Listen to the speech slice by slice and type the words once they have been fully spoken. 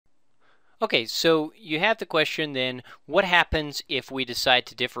Okay, so you have the question then, what happens if we decide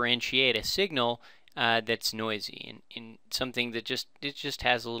to differentiate a signal that's noisy and something that just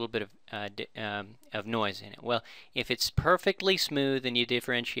has a little bit of noise in it? Well, if it's perfectly smooth and you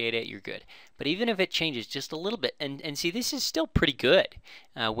differentiate it, you're good. But even if it changes just a little bit, and see, this is still pretty good.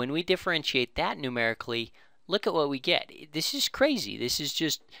 When we differentiate that numerically, look at what we get. This is crazy. This is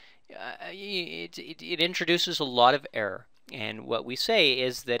just, it introduces a lot of error. And what we say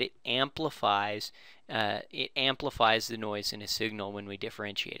is that it amplifies the noise in a signal when we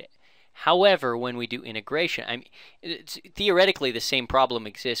differentiate it. However, when we do integration, theoretically the same problem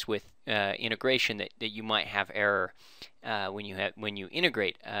exists with integration, that you might have error when you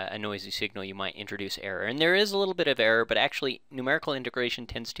integrate a noisy signal. You might introduce error, and there is a little bit of error, but actually numerical integration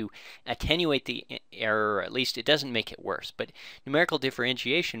tends to attenuate the error, or at least it doesn't make it worse. But numerical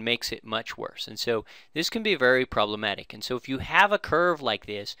differentiation makes it much worse, and so this can be very problematic. And so if you have a curve like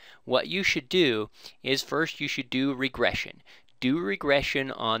this, what you should do is first you should do regression. Do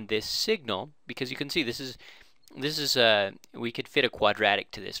regression on this signal, because you can see this is we could fit a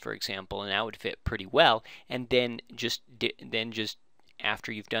quadratic to this, for example, and that would fit pretty well. And then just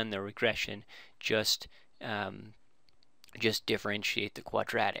after you've done the regression, just differentiate the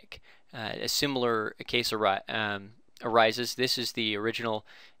quadratic. A similar case arises. This is the original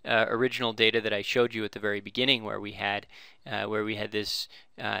data that I showed you at the very beginning, where we had this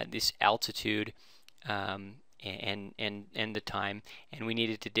altitude and the time, and we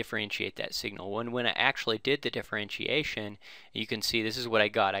needed to differentiate that signal. When I actually did the differentiation, you can see this is what I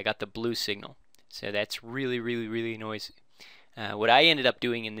got. I got the blue signal. So that's really, really, really noisy. What I ended up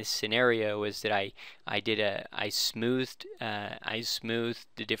doing in this scenario is that I smoothed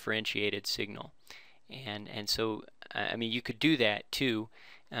the differentiated signal, and so I mean, you could do that too,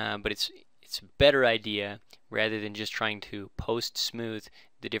 but it's a better idea, rather than just trying to post smooth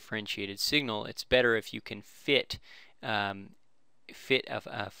the differentiated signal. It's better if you can fit a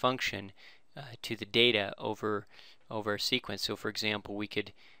function to the data over a sequence. So for example, we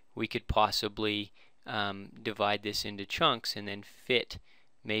could possibly divide this into chunks and then fit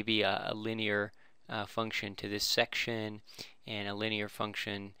maybe a linear function to this section and a linear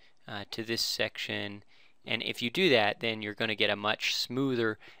function to this section. And if you do that, then you're going to get a much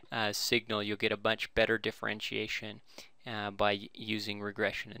smoother signal. You'll get a much better differentiation by using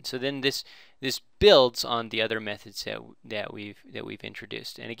regression. And so then this builds on the other methods that we've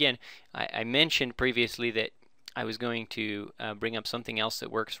introduced. And again, I mentioned previously that I was going to bring up something else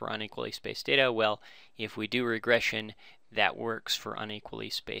that works for unequally spaced data. Well, if we do regression, that works for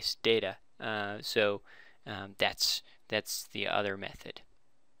unequally spaced data. So that's the other method.